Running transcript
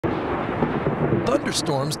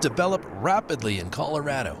Thunderstorms develop rapidly in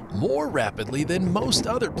Colorado, more rapidly than most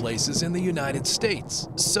other places in the United States.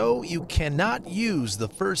 So you cannot use the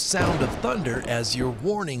first sound of thunder as your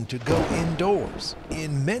warning to go indoors.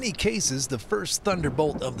 In many cases, the first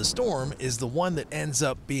thunderbolt of the storm is the one that ends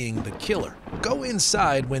up being the killer. Go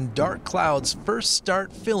inside when dark clouds first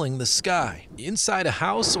start filling the sky. Inside a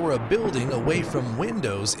house or a building away from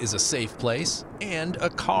windows is a safe place, and a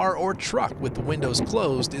car or truck with the windows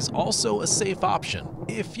closed is also a safe option.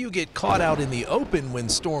 If you get caught out in the open when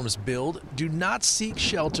storms build, do not seek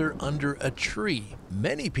shelter under a tree.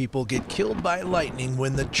 Many people get killed by lightning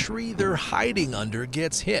when the tree they're hiding under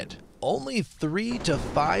gets hit. Only 3 to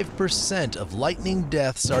 5% of lightning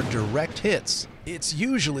deaths are direct hits. It's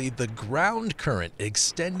usually the ground current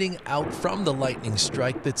extending out from the lightning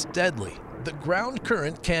strike that's deadly. The ground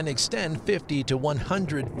current can extend 50 to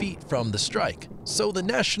 100 feet from the strike, so the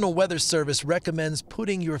National Weather Service recommends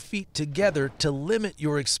putting your feet together to limit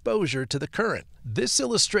your exposure to the current. This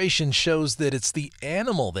illustration shows that it's the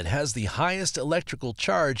animal that has the highest electrical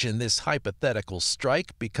charge in this hypothetical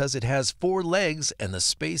strike because it has 4 legs and the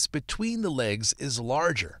space between the legs is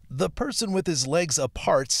larger. The person with his legs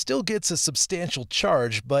apart still gets a substantial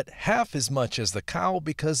charge, but half as much as the cow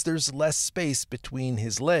because there's less space between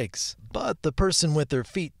his legs. But the person with their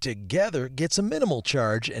feet together gets a minimal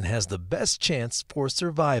charge and has the best chance for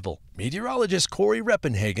survival. Meteorologist Corey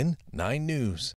Reppenhagen, 9 News.